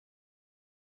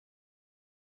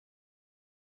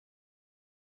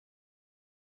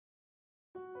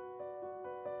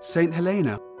Saint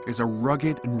Helena is a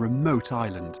rugged and remote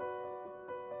island.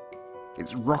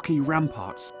 Its rocky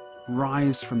ramparts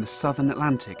rise from the southern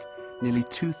Atlantic nearly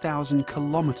 2,000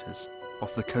 kilometers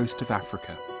off the coast of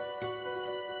Africa.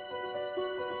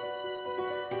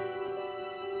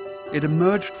 It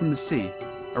emerged from the sea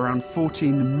around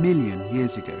 14 million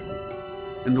years ago,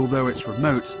 and although it's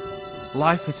remote,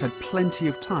 life has had plenty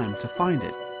of time to find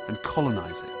it and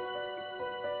colonize it.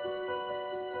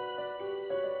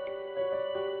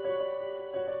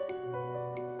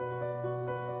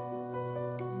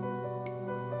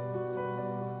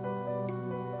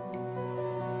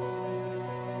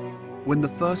 When the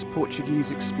first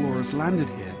Portuguese explorers landed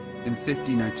here in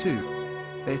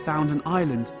 1502, they found an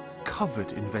island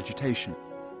covered in vegetation.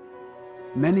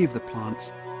 Many of the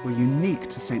plants were unique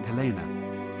to Saint Helena.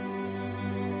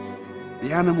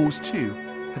 The animals, too,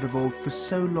 had evolved for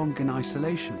so long in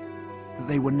isolation that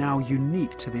they were now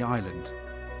unique to the island.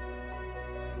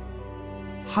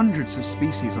 Hundreds of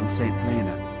species on Saint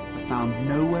Helena are found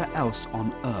nowhere else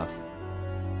on Earth.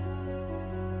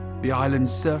 The island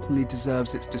certainly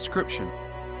deserves its description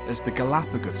as the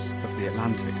Galapagos of the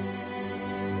Atlantic.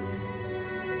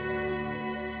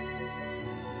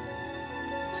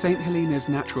 Saint Helena's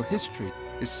natural history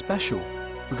is special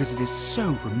because it is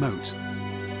so remote,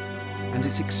 and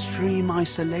its extreme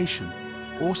isolation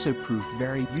also proved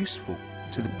very useful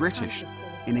to the British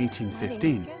in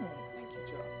 1815,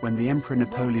 when the Emperor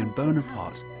Napoleon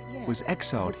Bonaparte was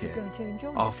exiled here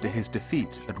after his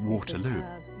defeat at Waterloo.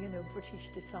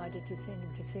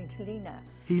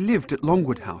 He lived at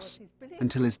Longwood House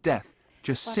until his death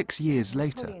just 6 years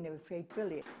later.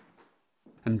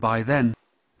 And by then,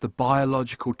 the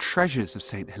biological treasures of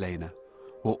Saint Helena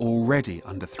were already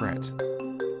under threat.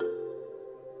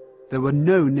 There were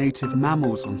no native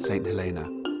mammals on Saint Helena,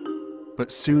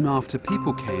 but soon after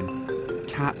people came,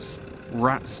 cats,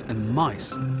 rats and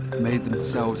mice made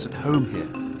themselves at home here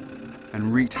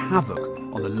and wreaked havoc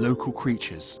on the local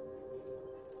creatures.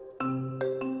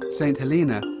 Saint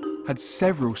Helena had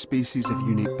several species of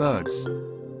unique birds,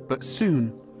 but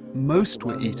soon most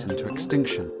were eaten to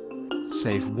extinction,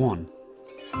 save one,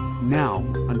 now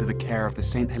under the care of the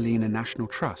Saint Helena National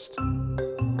Trust.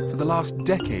 For the last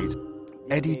decade,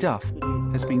 Eddie Duff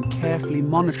has been carefully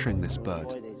monitoring this bird,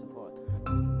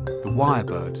 the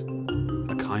wirebird,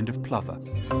 a kind of plover.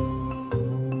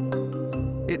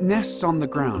 It nests on the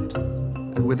ground,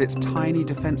 and with its tiny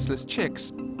defenseless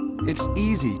chicks, it's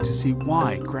easy to see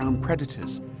why ground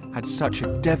predators had such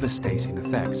a devastating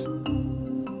effect.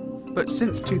 But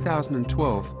since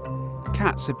 2012,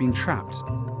 cats have been trapped,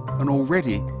 and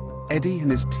already Eddie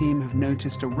and his team have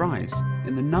noticed a rise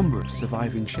in the number of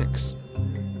surviving chicks.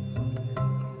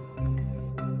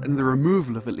 And the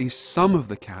removal of at least some of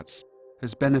the cats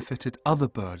has benefited other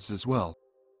birds as well.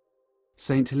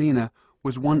 Saint Helena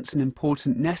was once an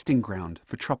important nesting ground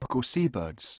for tropical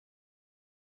seabirds.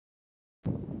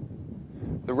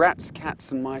 The rats,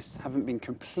 cats and mice haven't been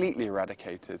completely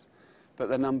eradicated, but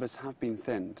their numbers have been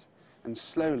thinned, and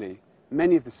slowly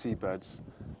many of the seabirds,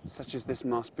 such as this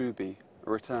masked booby,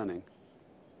 are returning.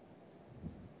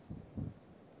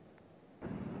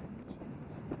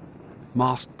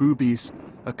 Masked boobies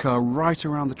occur right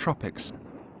around the tropics,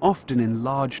 often in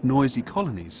large noisy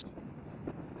colonies.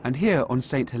 And here on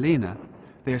Saint Helena,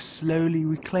 they are slowly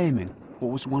reclaiming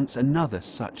what was once another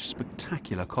such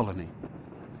spectacular colony.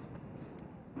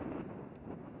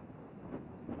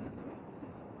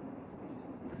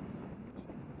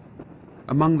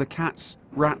 Among the cats,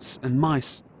 rats and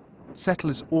mice,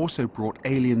 settlers also brought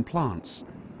alien plants,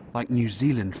 like New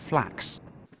Zealand flax.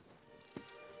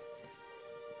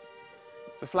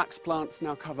 The flax plants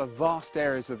now cover vast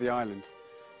areas of the island.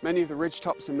 Many of the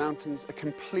ridgetops and mountains are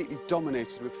completely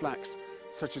dominated with flax,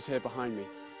 such as here behind me.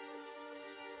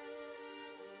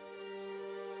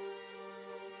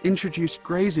 Introduced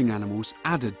grazing animals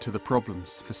added to the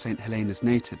problems for Saint Helena's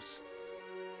natives.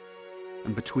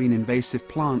 And between invasive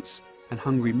plants and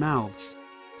hungry mouths,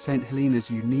 Saint Helena's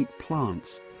unique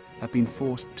plants have been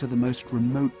forced to the most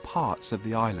remote parts of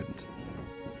the island.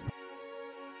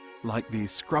 Like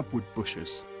these scrubwood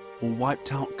bushes, were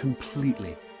wiped out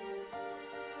completely.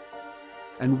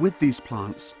 And with these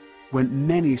plants went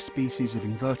many species of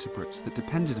invertebrates that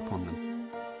depended upon them.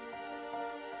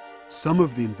 Some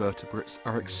of the invertebrates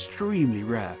are extremely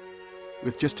rare,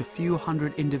 with just a few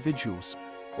hundred individuals,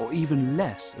 or even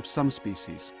less of some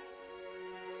species.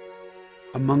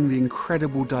 Among the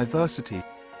incredible diversity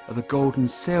are the golden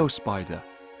sail spider,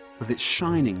 with its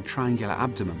shining triangular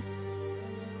abdomen,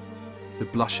 the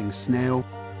blushing snail,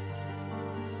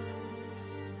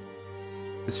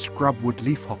 the scrubwood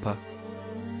leafhopper,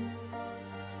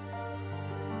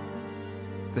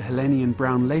 the Hellenian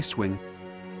brown lacewing,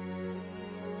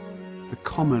 the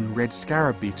common red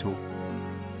scarab beetle,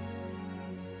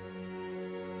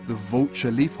 the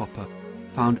vulture leafhopper,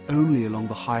 found only along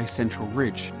the high central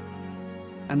ridge,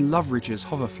 and Loveridge's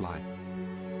hoverfly.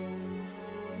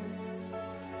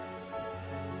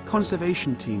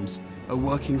 Conservation teams are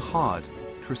working hard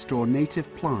to restore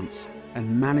native plants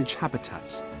and manage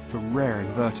habitats for rare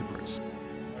invertebrates,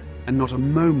 and not a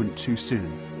moment too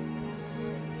soon.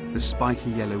 The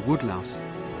spiky yellow woodlouse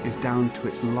is down to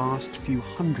its last few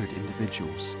hundred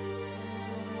individuals.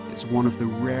 It's one of the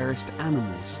rarest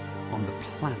animals on the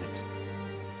planet.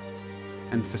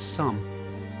 And for some,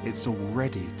 it's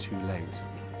already too late.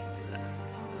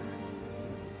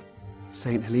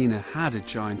 Saint Helena had a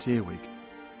giant earwig,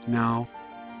 now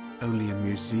only a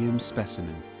museum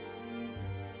specimen.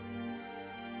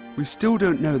 We still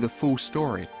don't know the full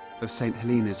story of Saint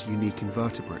Helena's unique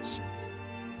invertebrates.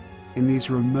 In these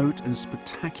remote and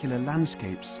spectacular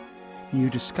landscapes, new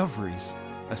discoveries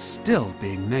are still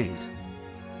being made.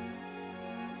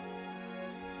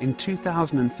 In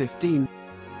 2015,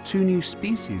 2 new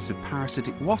species of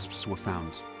parasitic wasps were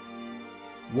found.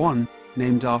 One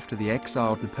named after the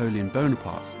exiled Napoleon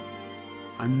Bonaparte.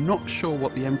 I'm not sure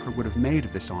what the emperor would have made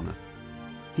of this honor.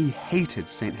 He hated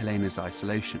Saint Helena's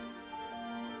isolation.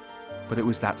 But it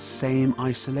was that same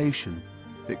isolation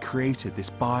that created this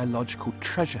biological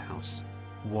treasure house,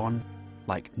 one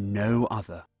like no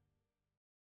other.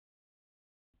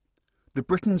 The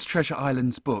Britain's Treasure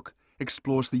Islands book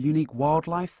explores the unique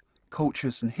wildlife,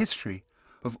 cultures and history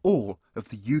of all of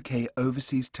the UK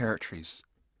overseas territories.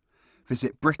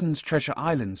 Visit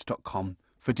britain''streasureislands.com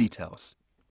for details.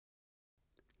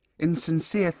 In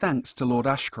sincere thanks to Lord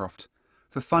Ashcroft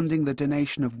for funding the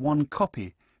donation of 1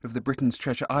 copy of the Britain's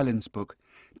Treasure Islands book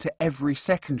to every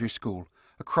secondary school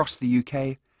across the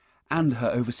UK and her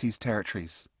overseas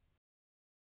territories.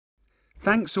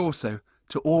 Thanks also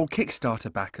to all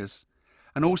Kickstarter backers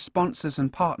and all sponsors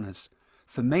and partners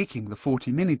for making the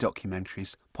 40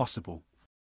 mini-documentaries possible.